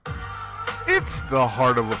It's the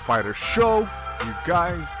Heart of a Fighter show. You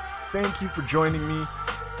guys, thank you for joining me.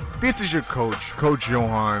 This is your coach, Coach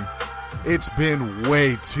Johan. It's been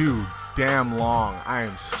way too damn long. I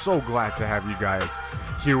am so glad to have you guys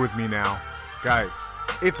here with me now. Guys,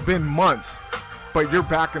 it's been months, but you're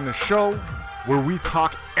back in the show where we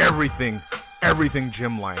talk everything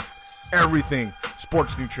gym life, everything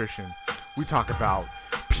sports nutrition. We talk about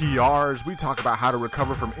PRs, we talk about how to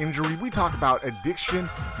recover from injury, we talk about addiction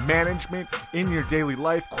management in your daily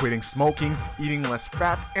life, quitting smoking, eating less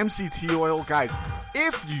fats, MCT oil. Guys,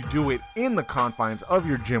 if you do it in the confines of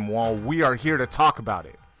your gym wall, we are here to talk about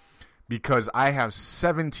it because I have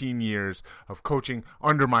 17 years of coaching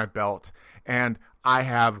under my belt and I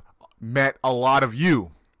have met a lot of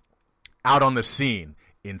you out on the scene.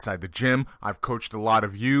 Inside the gym, I've coached a lot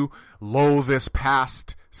of you. This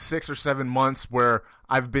past 6 or 7 months where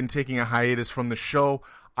I've been taking a hiatus from the show,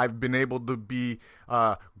 I've been able to be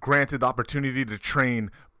granted the opportunity to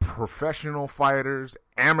train professional fighters,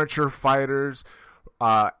 amateur fighters,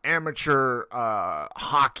 amateur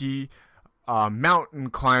hockey,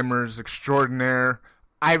 mountain climbers extraordinaire.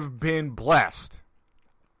 I've been blessed.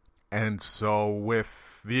 And so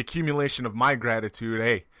with the accumulation of my gratitude,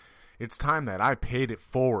 hey, it's time that I paid it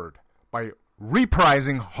forward by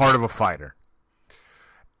reprising Heart of a Fighter.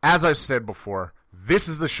 As I've said before, this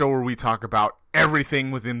is the show where we talk about everything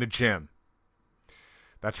within the gym.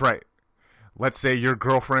 That's right. Let's say your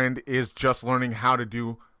girlfriend is just learning how to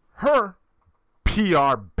do her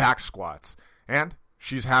PR back squats, and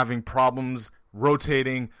she's having problems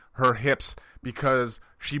rotating her hips because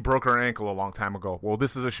she broke her ankle a long time ago. Well,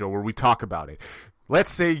 this is a show where we talk about it.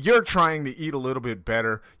 Let's say you're trying to eat a little bit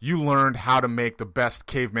better. You learned how to make the best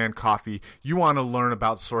caveman coffee. You want to learn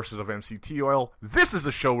about sources of MCT oil. This is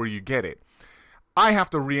a show where you get it. I have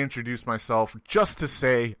to reintroduce myself just to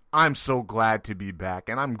say I'm so glad to be back,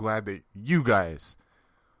 and I'm glad that you guys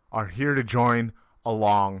are here to join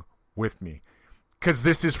along with me. Because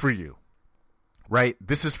this is for you, right?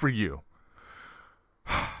 This is for you.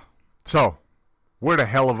 So, where the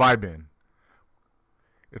hell have I been?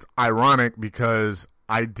 It's ironic because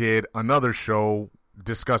I did another show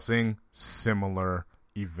discussing similar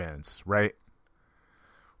events, right?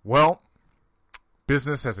 Well,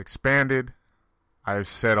 business has expanded. I've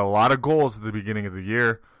set a lot of goals at the beginning of the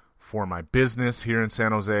year for my business here in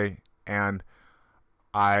San Jose, and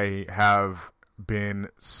I have been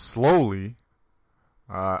slowly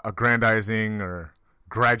aggrandizing or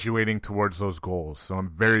graduating towards those goals. So I'm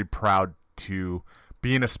very proud to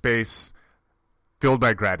be in a space filled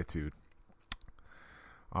by gratitude.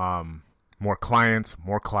 More clients,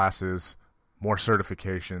 more classes, more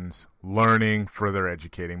certifications, learning, further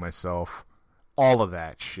educating myself, all of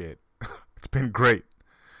that shit. It's been great.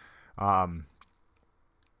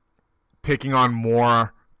 Taking on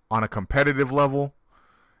more on a competitive level.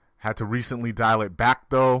 Had to recently dial it back,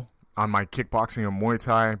 though, on my kickboxing and Muay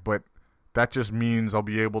Thai, but that just means I'll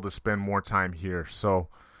be able to spend more time here. So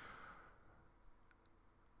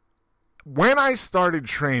when I started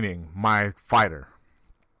training my fighter,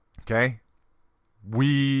 okay,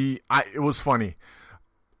 it was funny.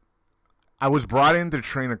 I was brought in to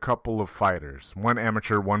train a couple of fighters, one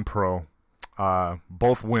amateur, one pro,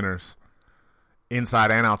 both winners,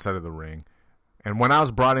 inside and outside of the ring. And when I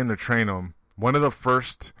was brought in to train them, one of the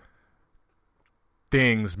first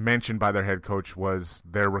things mentioned by their head coach was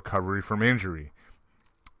their recovery from injury.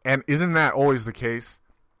 And isn't that always the case?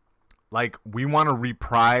 Like, we want to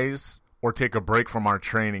reprise or take a break from our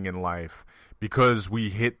training in life because we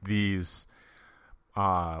hit these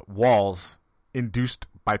walls induced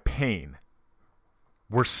by pain.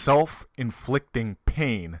 We're self-inflicting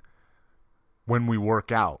pain when we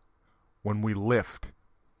work out, when we lift,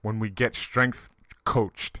 when we get strength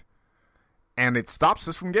coached. And it stops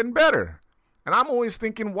us from getting better. And I'm always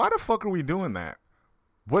thinking, why the fuck are we doing that?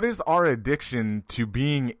 What is our addiction to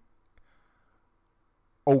being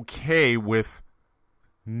okay with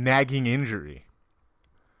nagging injury?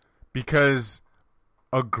 Because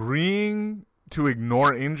agreeing to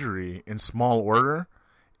ignore injury in small order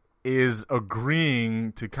is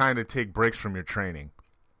agreeing to kind of take breaks from your training,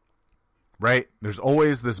 right? There's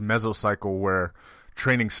always this mesocycle where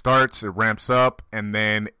training starts, it ramps up, and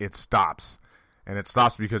then it stops. And it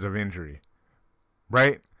stops because of injury,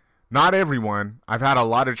 right? Not everyone. I've had a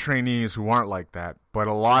lot of trainees who aren't like that, but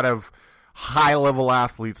a lot of high-level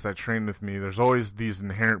athletes that train with me, there's always these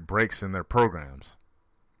inherent breaks in their programs.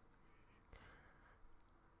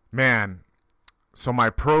 Man, so my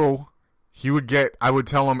pro, I would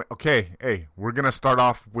tell him, okay, hey, we're going to start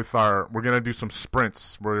off with we're going to do some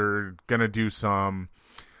sprints. We're going to do some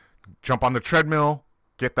jump on the treadmill,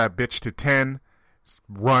 get that bitch to 10,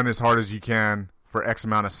 run as hard as you can for X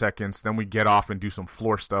amount of seconds. Then we get off and do some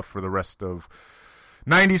floor stuff for the rest of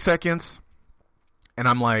 90 seconds. And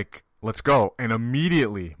I'm like, let's go. And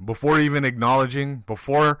immediately, before even acknowledging,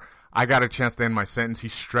 before I got a chance to end my sentence,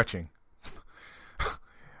 he's stretching.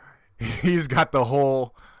 He's got the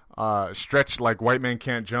whole stretch like White Man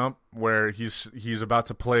Can't Jump, where he's about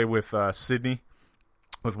to play with Sydney,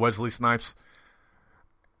 with Wesley Snipes.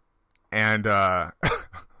 And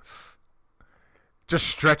just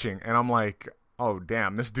stretching. And I'm like, oh,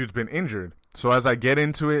 damn, this dude's been injured. So as I get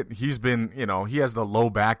into it, he's been, he has the low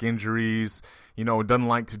back injuries, doesn't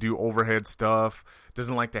like to do overhead stuff,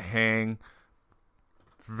 doesn't like to hang.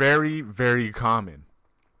 Very, very common.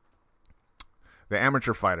 The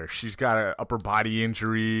amateur fighter, she's got an upper body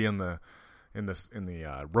injury in the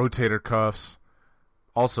rotator cuffs.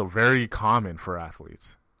 Also very common for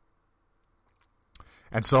athletes.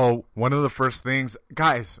 And so one of the first things,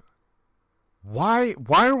 guys, why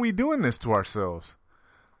are we doing this to ourselves?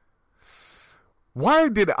 Why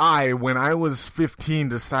did I, when I was 15,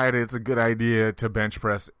 decide it's a good idea to bench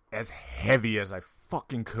press as heavy as I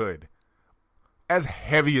fucking could? As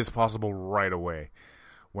heavy as possible right away.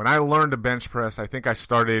 When I learned to bench press, I think I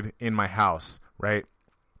started in my house, right?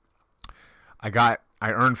 I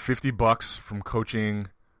earned $50 from coaching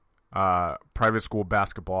private school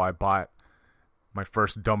basketball. I bought my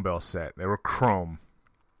first dumbbell set. They were chrome.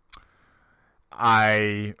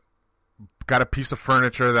 I got a piece of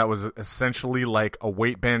furniture that was essentially like a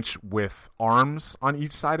weight bench with arms on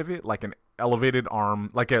each side of it, like an elevated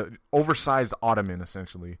arm, like an oversized ottoman,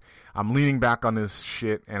 essentially. I'm leaning back on this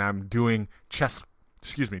shit, and I'm doing chest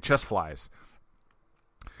flies.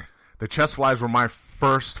 The chest flies were my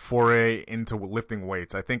first foray into lifting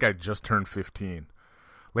weights. I think I just turned 15.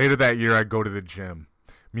 Later that year, I go to the gym.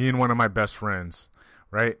 Me and one of my best friends,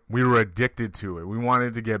 right? We were addicted to it. We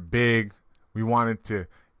wanted to get big. We wanted to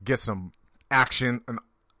get some action. And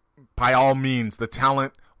by all means, the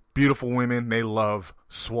talent, beautiful women, they love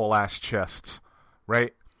swole-ass chests,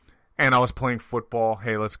 right? And I was playing football.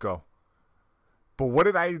 Hey, let's go. But what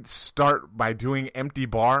did I start by doing? Empty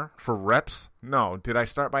bar for reps? No. Did I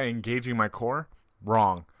start by engaging my core?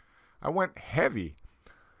 Wrong. I went heavy.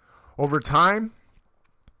 Over time,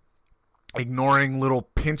 ignoring little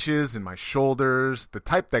pinches in my shoulders, the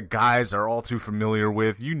type that guys are all too familiar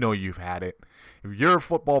with. You've had it. If you're a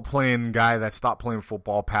football playing guy that stopped playing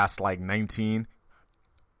football past like 19,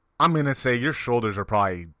 I'm going to say your shoulders are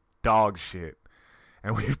probably dog shit.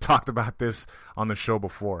 And we've talked about this on the show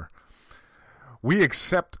before. We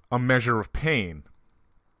accept a measure of pain,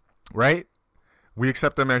 right? We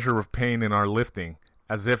accept a measure of pain in our lifting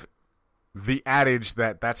as if the adage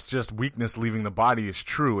that that's just weakness leaving the body is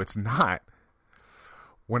true. It's not.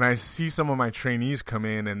 When I see some of my trainees come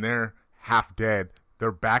in and they're half dead,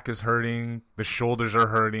 their back is hurting, the shoulders are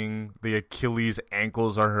hurting, the Achilles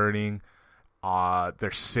ankles are hurting, they're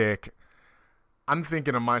sick. I'm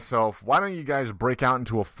thinking to myself, why don't you guys break out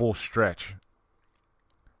into a full stretch?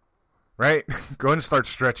 Right? Go ahead and start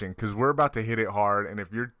stretching, because we're about to hit it hard, and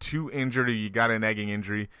if you're too injured or you got a nagging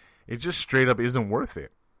injury, it just straight up isn't worth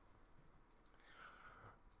it.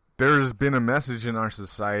 There's been a message in our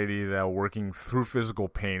society that working through physical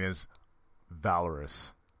pain is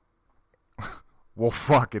valorous. Well,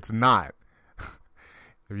 fuck, it's not.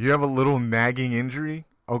 If you have a little nagging injury,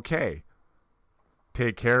 okay.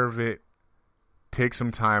 Take care of it, take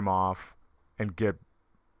some time off, and get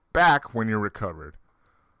back when you're recovered.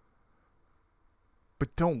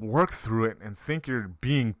 But don't work through it and think you're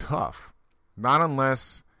being tough. Not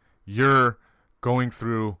unless you're going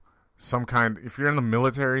through some kind. If you're in the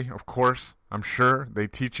military, of course, I'm sure they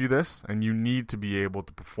teach you this, and you need to be able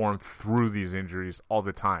to perform through these injuries all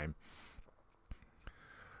the time.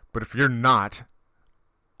 But if you're not,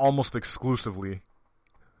 almost exclusively,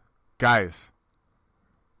 guys,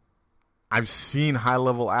 I've seen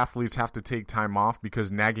high-level athletes have to take time off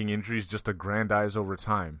because nagging injuries just aggrandize over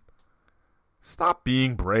time. Stop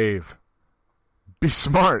being brave. Be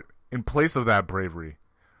smart in place of that bravery.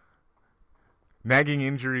 Nagging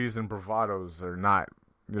injuries and bravados are not.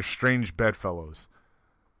 They're strange bedfellows.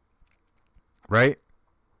 Right?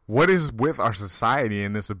 What is with our society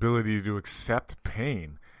and this ability to accept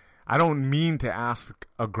pain? I don't mean to ask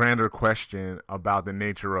a grander question about the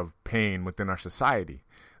nature of pain within our society.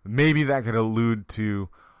 Maybe that could allude to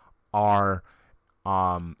our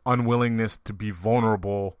unwillingness to be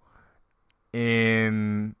vulnerable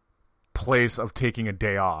in place of taking a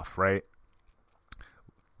day off, right?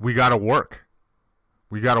 We got to work.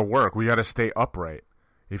 We got to stay upright.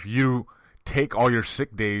 If you take all your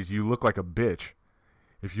sick days, you look like a bitch.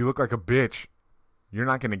 If you look like a bitch, you're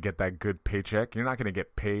not going to get that good paycheck. You're not going to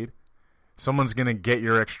get paid. Someone's going to get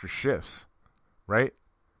your extra shifts, right?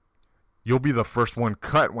 You'll be the first one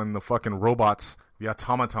cut when the fucking robots, the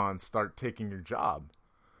automatons, start taking your job.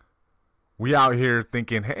 We out here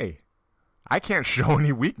thinking, hey, I can't show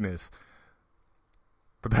any weakness.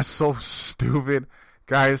 But that's so stupid.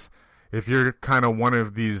 Guys, if you're kind of one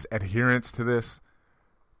of these adherents to this,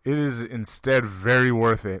 it is instead very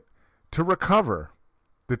worth it to recover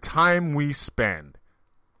the time we spend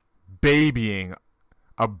babying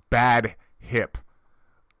a bad hip,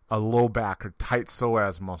 a low back, or tight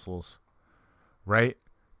psoas muscles, right?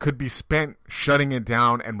 Could be spent shutting it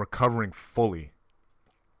down and recovering fully,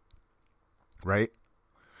 right?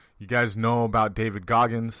 You guys know about David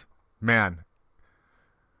Goggins? Man,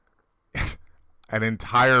 an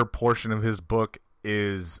entire portion of his book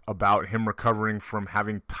is about him recovering from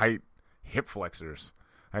having tight hip flexors.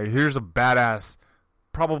 Here's a badass,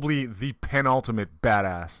 probably the penultimate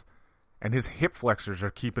badass, and his hip flexors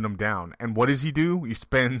are keeping him down. And what does he do? He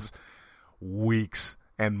spends weeks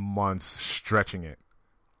and months stretching it.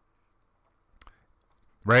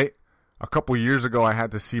 Right? A couple years ago, I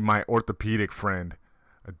had to see my orthopedic friend,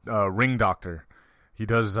 a ring doctor. He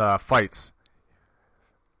does fights.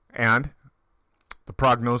 And the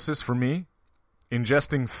prognosis for me,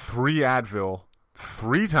 ingesting 3 Advil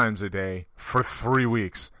 3 times a day for 3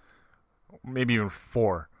 weeks, maybe even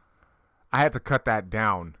 4. I had to cut that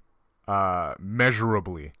down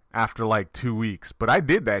measurably after like 2 weeks. But I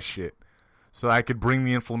did that shit so I could bring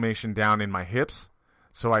the inflammation down in my hips,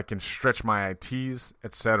 so I can stretch my ITs,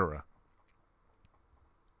 etc.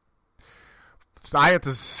 So I had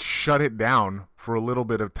to shut it down for a little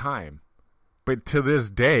bit of time. But to this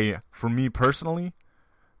day, for me personally,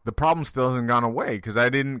 the problem still hasn't gone away because I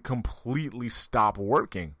didn't completely stop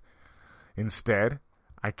working. Instead,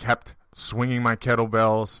 I kept swinging my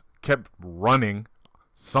kettlebells, kept running,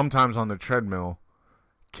 sometimes on the treadmill,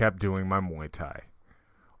 kept doing my Muay Thai.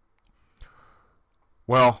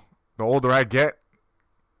 Well, the older I get,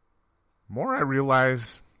 the more I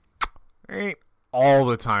realize there ain't all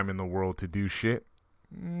the time in the world to do shit.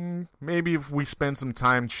 Maybe if we spend some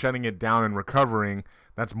time shutting it down and recovering,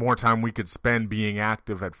 that's more time we could spend being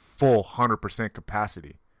active at full 100%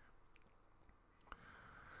 capacity.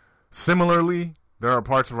 Similarly, there are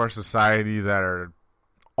parts of our society that are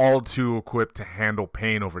all too equipped to handle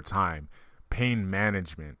pain over time. Pain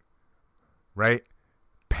management, right?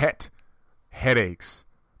 Pet headaches,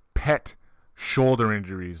 pet shoulder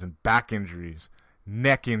injuries and back injuries,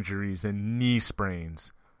 neck injuries and knee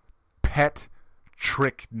sprains, pet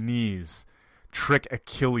trick knees, trick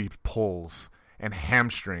Achilles pulls, and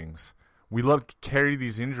hamstrings. We love to carry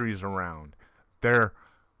these injuries around. They're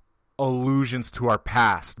allusions to our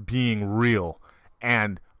past being real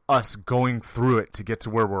and us going through it to get to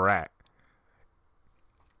where we're at.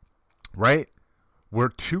 Right? We're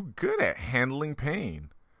too good at handling pain.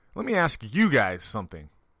 Let me ask you guys something.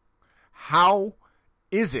 How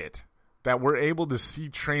is it that we're able to see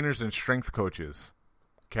trainers and strength coaches,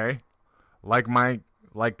 okay, like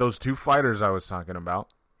those 2 fighters I was talking about,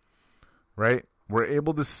 right? We're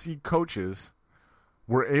able to see coaches,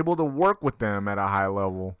 we're able to work with them at a high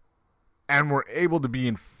level, and we're able to be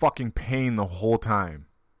in fucking pain the whole time.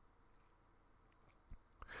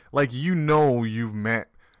 Like, you've met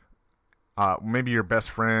maybe your best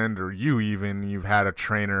friend, or you've had a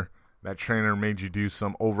trainer. That trainer made you do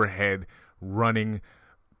some overhead running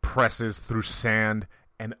presses through sand,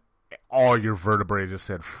 and all your vertebrae just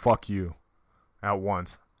said, fuck you, at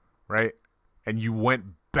once, right? And you went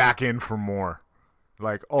back in for more.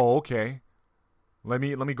 Like, oh, okay. Let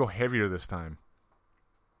me go heavier this time.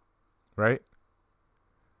 Right?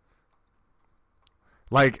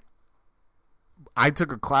 Like, I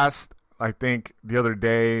took a class, I think, the other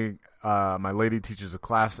day. My lady teaches a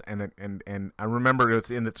class, and I remember it's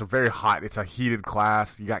very hot. It's a heated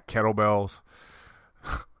class. You got kettlebells.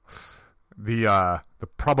 The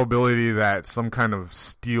probability that some kind of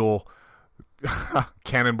steel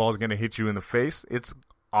cannonball is going to hit you in the face, it's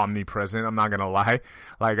omnipresent. I'm not going to lie.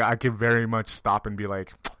 Like, I could very much stop and be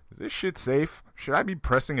like, is this shit safe? Should I be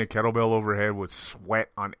pressing a kettlebell overhead with sweat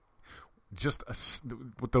on, just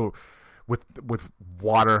with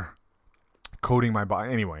water coating my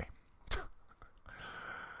body? Anyway.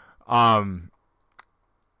 And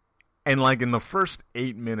like in the first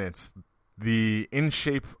 8 minutes, the in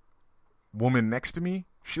shape woman next to me,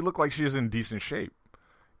 she looked like she was in decent shape.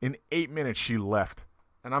 In 8 minutes, she left.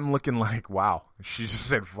 And I'm looking like, wow. She just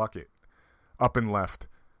said, fuck it. Up and left.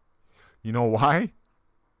 You know why?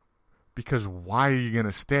 Because why are you going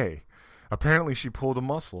to stay? Apparently, she pulled a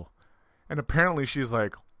muscle. And apparently, she's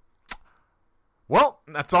like, well,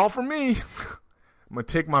 that's all for me. I'm going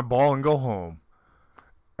to take my ball and go home.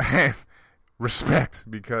 respect,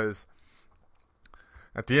 because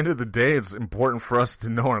at the end of the day, it's important for us to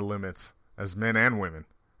know our limits as men and women.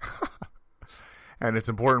 And it's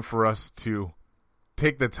important for us to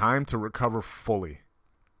take the time to recover fully.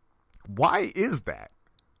 Why is that?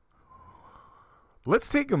 Let's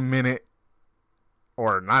take a minute,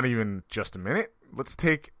 or not even just a minute, let's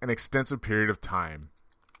take an extensive period of time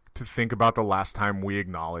to think about the last time we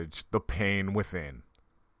acknowledged the pain within.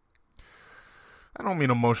 I don't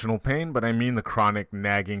mean emotional pain, but I mean the chronic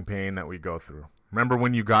nagging pain that we go through. Remember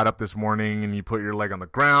when you got up this morning and you put your leg on the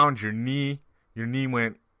ground, your knee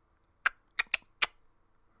went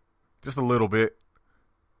just a little bit,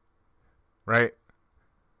 right?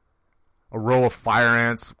 A row of fire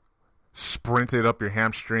ants sprinted up your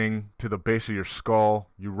hamstring to the base of your skull.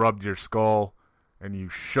 You rubbed your skull and you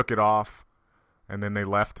shook it off, and then they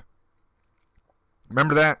left.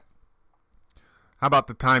 Remember that? How about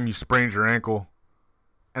the time you sprained your ankle,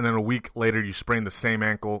 and then a week later you sprained the same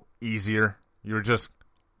ankle easier? You were just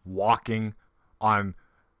walking on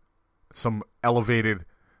some elevated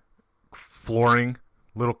flooring.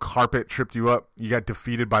 Little carpet tripped you up. You got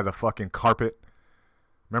defeated by the fucking carpet.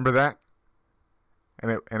 Remember that?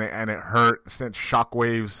 And it hurt. Sent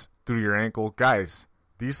shockwaves through your ankle. Guys,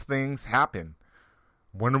 these things happen.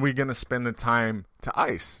 When are we going to spend the time to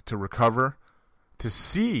ice, to recover, to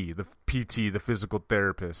see the PT, the physical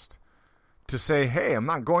therapist, to say, hey, I'm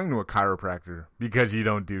not going to a chiropractor because you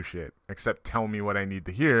don't do shit except tell me what I need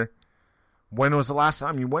to hear? When was the last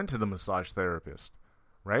time you went to the massage therapist,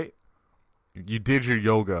 right? You did your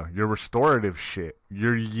yoga, your restorative shit,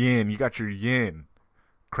 your yin. You got your yin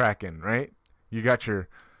cracking, right? You got your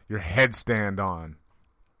headstand on.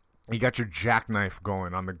 You got your jackknife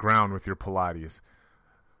going on the ground with your Pilates.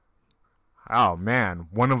 Oh, man.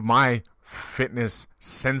 One of my fitness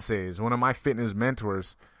senseis, one of my fitness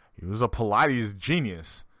mentors, he was a Pilates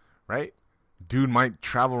genius, right? Dude might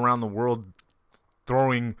travel around the world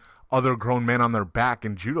throwing other grown men on their back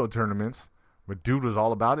in judo tournaments, but dude was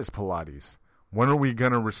all about his Pilates. When are we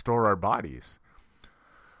going to restore our bodies?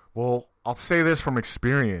 Well, I'll say this from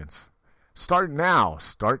experience. Start now.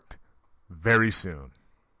 Start very soon.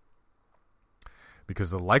 Because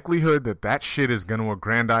the likelihood that shit is going to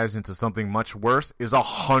aggrandize into something much worse is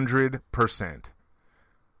 100%.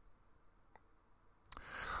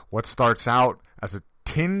 What starts out as a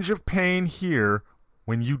tinge of pain here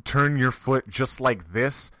when you turn your foot just like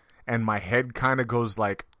this and my head kind of goes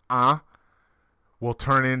like, will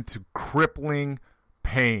turn into crippling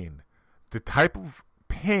pain. The type of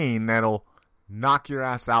pain that'll knock your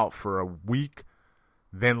ass out for a week,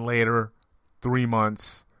 then later 3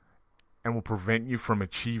 months, and will prevent you from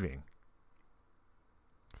achieving.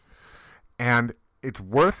 And it's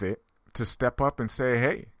worth it to step up and say,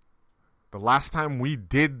 hey, the last time we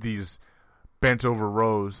did these bent over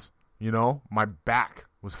rows, my back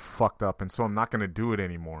was fucked up, and so I'm not going to do it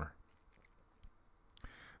anymore.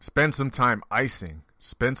 Spend some time icing.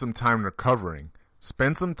 Spend some time recovering.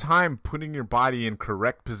 Spend some time putting your body in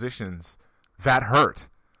correct positions that hurt.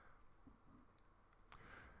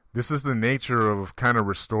 This is the nature of kind of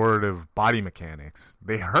restorative body mechanics.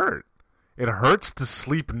 They hurt. It hurts to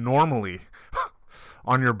sleep normally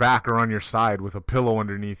on your back or on your side with a pillow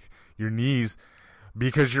underneath your knees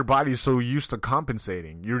because your body's so used to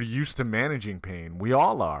compensating. You're used to managing pain. We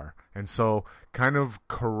all are. And so kind of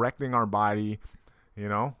correcting our body,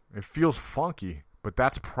 it feels funky, but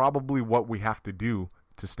that's probably what we have to do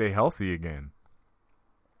to stay healthy again.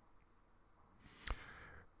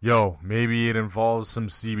 Maybe it involves some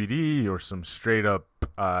CBD or some straight up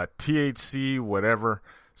THC, whatever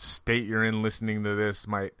state you're in listening to this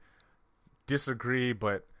might disagree,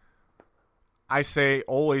 but I say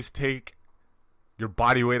always take your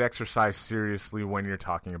body weight exercise seriously when you're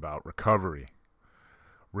talking about recovery.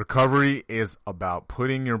 Recovery is about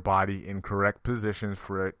putting your body in correct positions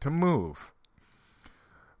for it to move.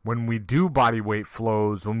 When we do body weight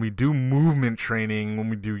flows, when we do movement training, when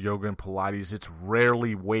we do yoga and Pilates, it's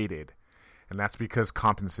rarely weighted. And that's because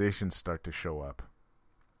compensations start to show up.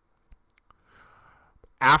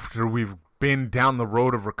 After we've been down the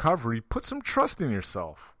road of recovery, put some trust in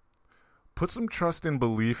yourself. Put some trust and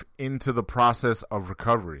belief into the process of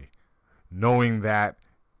recovery, knowing that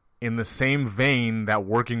in the same vein that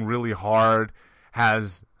working really hard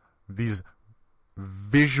has these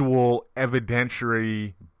visual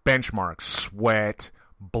evidentiary benchmarks, sweat,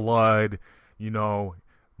 blood,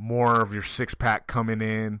 more of your six-pack coming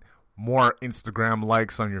in, more Instagram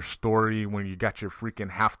likes on your story when you got your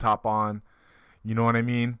freaking half top on. You know what I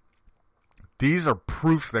mean? These are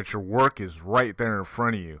proofs that your work is right there in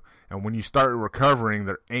front of you. And when you start recovering,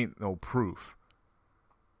 there ain't no proof.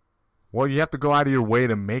 Well, you have to go out of your way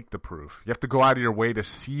to make the proof. You have to go out of your way to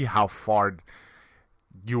see how far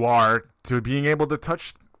you are to being able to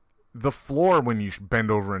touch the floor when you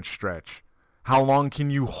bend over and stretch. How long can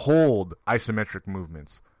you hold isometric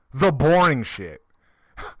movements? The boring shit.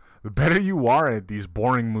 The better you are at these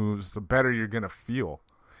boring moves, the better you're going to feel.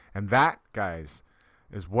 And that, guys,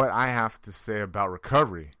 is what I have to say about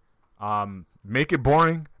recovery. Make it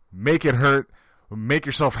boring, make it hurt, make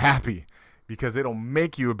yourself happy, because it'll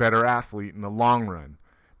make you a better athlete in the long run,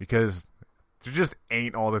 because there just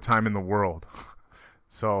ain't all the time in the world.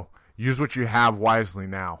 So use what you have wisely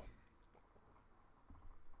now.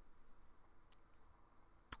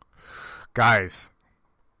 Guys,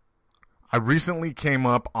 I recently came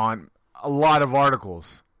up on a lot of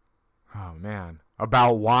articles,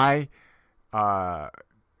 about why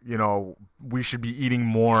we should be eating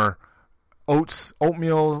more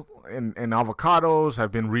oatmeal and avocados.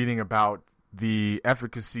 I've been reading about the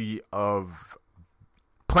efficacy of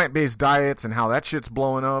plant-based diets and how that shit's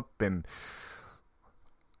blowing up. And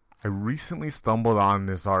I recently stumbled on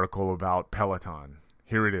this article about Peloton.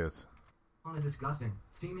 Here it is. On a disgusting,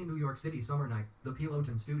 steamy New York City summer night, the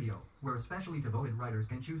Peloton studio, where especially devoted riders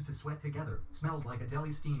can choose to sweat together, smells like a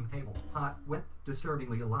deli steam table, hot, wet,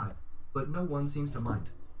 disturbingly alive. But no one seems to mind.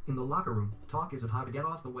 In the locker room, talk is of how to get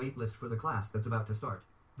off the wait list for the class that's about to start.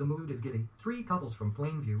 The mood is giddy. 3 couples from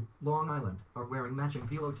Plainview, Long Island, are wearing matching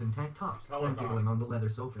Peloton tank tops and giggling on the leather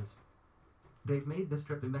sofas. They've made this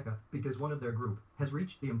trip to Mecca because one of their group has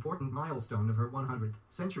reached the important milestone of her 100th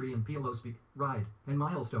century in Pelospeak ride, and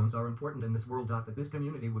milestones are important in this world. That this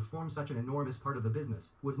community would form such an enormous part of the business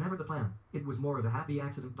was never the plan. It was more of a happy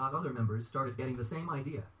accident. Other members started getting the same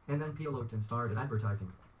idea, and then Peloton started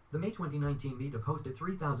advertising. The May 2019 meetup hosted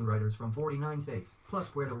 3,000 riders from 49 states, plus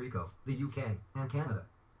Puerto Rico, the UK, and Canada.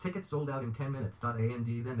 Tickets sold out in 10 minutes.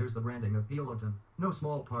 And then there's the branding of Peloton. No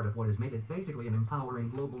small part of what has made it basically an empowering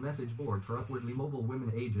global message board for upwardly mobile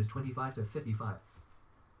women ages 25 to 55.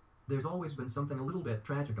 There's always been something a little bit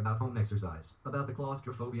tragic about home exercise, about the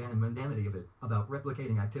claustrophobia and mundanity of it, about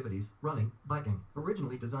replicating activities, running, biking,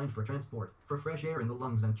 originally designed for transport, for fresh air in the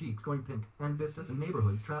lungs and cheeks going pink, and vistas and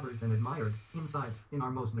neighborhoods traversed and admired, inside, in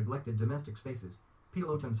our most neglected domestic spaces.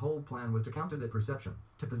 Peloton's whole plan was to counter that perception,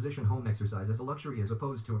 to position home exercise as a luxury as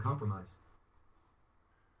opposed to a compromise.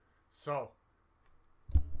 So,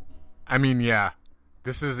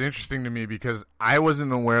 this is interesting to me because I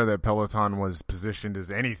wasn't aware that Peloton was positioned as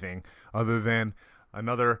anything other than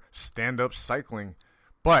another stand-up cycling.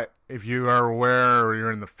 But if you are aware or you're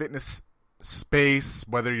in the fitness space,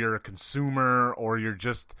 whether you're a consumer or you're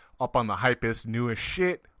just up on the hypest, newest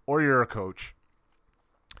shit, or you're a coach,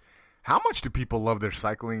 how much do people love their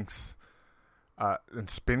cycling and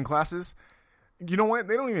spin classes? You know what?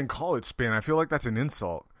 They don't even call it spin. I feel like that's an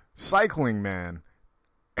insult. Cycling, man.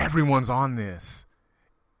 Everyone's on this.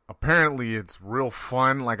 Apparently, it's real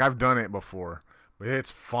fun. Like, I've done it before. But it's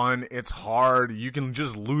fun. It's hard. You can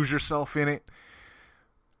just lose yourself in it.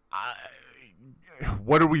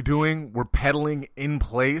 What are we doing? We're pedaling in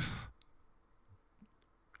place.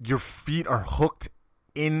 Your feet are hooked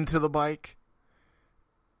into the bike.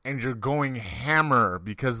 And you're going hammer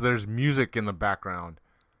because there's music in the background.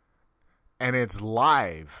 And it's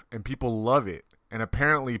live. And people love it. And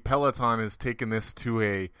apparently Peloton has taken this to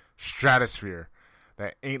a stratosphere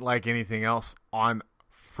that ain't like anything else on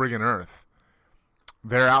friggin' earth.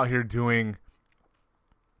 They're out here doing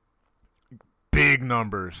big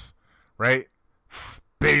numbers, right?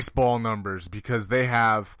 Baseball numbers, because they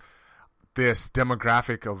have this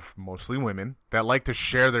demographic of mostly women that like to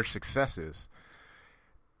share their successes.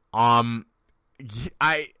 I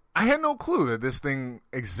had no clue that this thing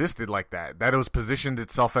existed like that it was positioned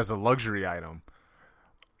itself as a luxury item.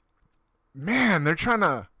 Man, they're trying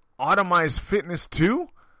to automize fitness too?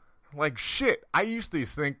 Like, shit, I used to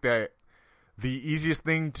think that the easiest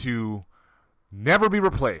thing to never be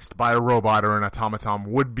replaced by a robot or an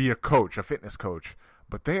automaton would be a coach, a fitness coach.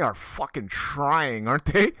 But they are fucking trying, aren't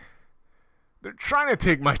they? They're trying to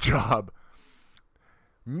take my job.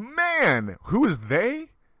 Man, who is they?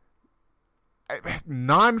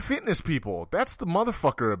 Non-fitness people. That's the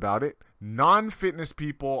motherfucker about it. Non-fitness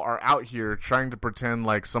people are out here trying to pretend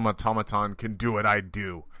like some automaton can do what I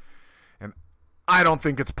do. And I don't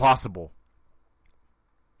think it's possible.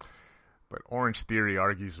 But Orange Theory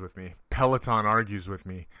argues with me. Peloton argues with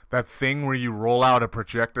me. That thing where you roll out a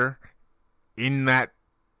projector in that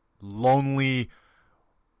lonely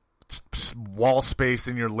wall space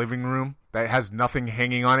in your living room that has nothing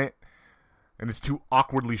hanging on it, and it's too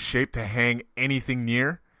awkwardly shaped to hang anything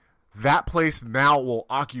near, that place now will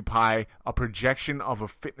occupy a projection of a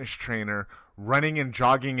fitness trainer running and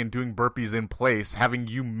jogging and doing burpees in place, having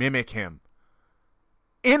you mimic him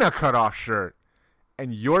in a cutoff shirt.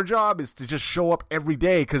 And your job is to just show up every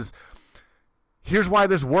day, because here's why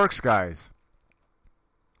this works, guys.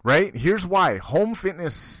 Right? Here's why. Home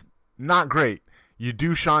fitness, not great. You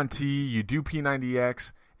do Shaun T, you do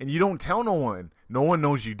P90X, and you don't tell no one. No one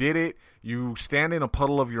knows you did it. You stand in a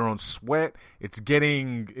puddle of your own sweat. It's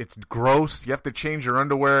gross. You have to change your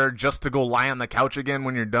underwear just to go lie on the couch again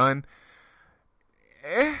when you're done.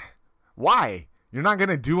 Why? You're not going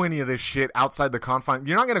to do any of this shit outside the confines.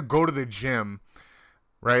 You're not going to go to the gym,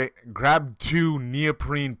 right? Grab 2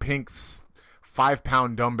 neoprene pink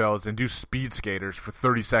 5-pound dumbbells and do speed skaters for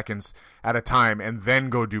 30 seconds at a time and then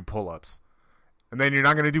go do pull-ups. And then you're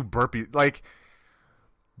not going to do burpees. Like,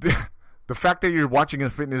 the fact that you're watching a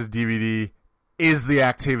fitness DVD is the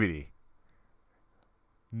activity.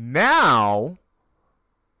 Now,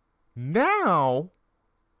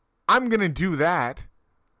 I'm going to do that,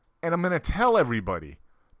 and I'm going to tell everybody.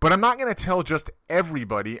 But I'm not going to tell just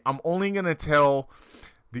everybody. I'm only going to tell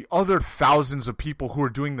the other thousands of people who are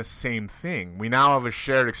doing the same thing. We now have a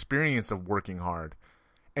shared experience of working hard.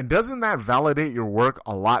 And doesn't that validate your work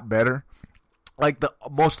a lot better? Like, the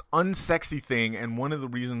most unsexy thing, and one of the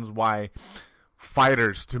reasons why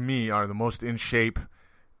fighters, to me, are the most in shape,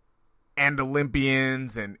 and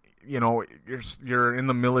Olympians, and, you know, you're in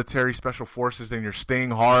the military, special forces, and you're staying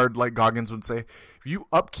hard, like Goggins would say. If you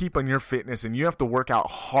upkeep on your fitness and you have to work out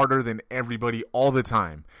harder than everybody all the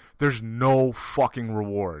time, there's no fucking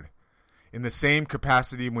reward. In the same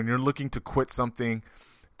capacity, when you're looking to quit something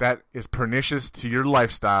that is pernicious to your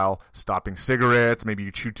lifestyle, stopping cigarettes, maybe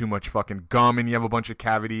you chew too much fucking gum and you have a bunch of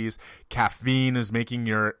cavities, caffeine is making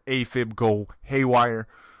your AFib go haywire.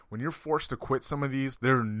 When you're forced to quit some of these,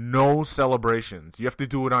 there are no celebrations. You have to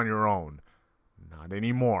do it on your own. Not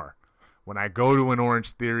anymore. When I go to an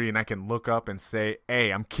Orange Theory and I can look up and say,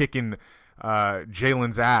 hey, I'm kicking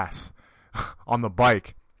Jalen's ass on the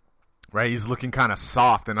bike, right? He's looking kind of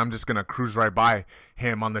soft, and I'm just going to cruise right by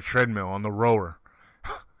him on the treadmill, on the rower.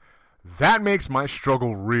 That makes my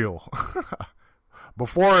struggle real.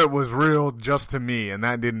 Before, it was real just to me, and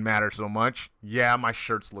that didn't matter so much. Yeah, my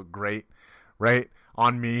shirts look great, right,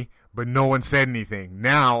 on me, but no one said anything.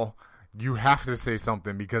 Now, you have to say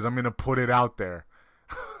something, because I'm going to put it out there.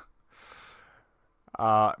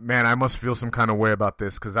 Man, I must feel some kind of way about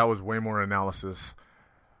this, because that was way more analysis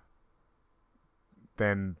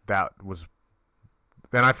than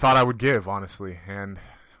I thought I would give, honestly, and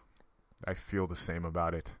I feel the same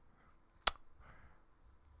about it.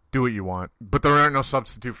 Do what you want, but there aren't no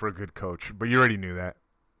substitute for a good coach, but you already knew that.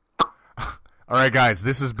 Alright, guys,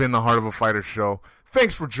 this has been the Heart of a Fighter show.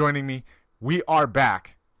 Thanks for joining me. We are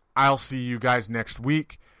back. I'll see you guys next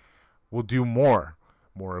week. We'll do more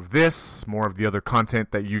of this, more of the other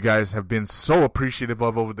content that you guys have been so appreciative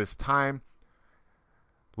of over this time.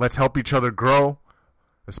 Let's help each other grow,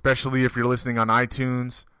 especially if you're listening on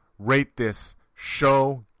iTunes. Rate this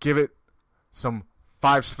show. Give it some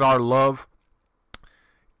 5-star love.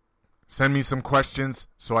 Send me some questions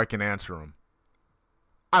so I can answer them.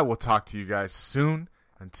 I will talk to you guys soon.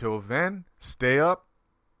 Until then, stay up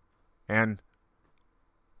and,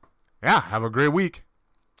 yeah, have a great week.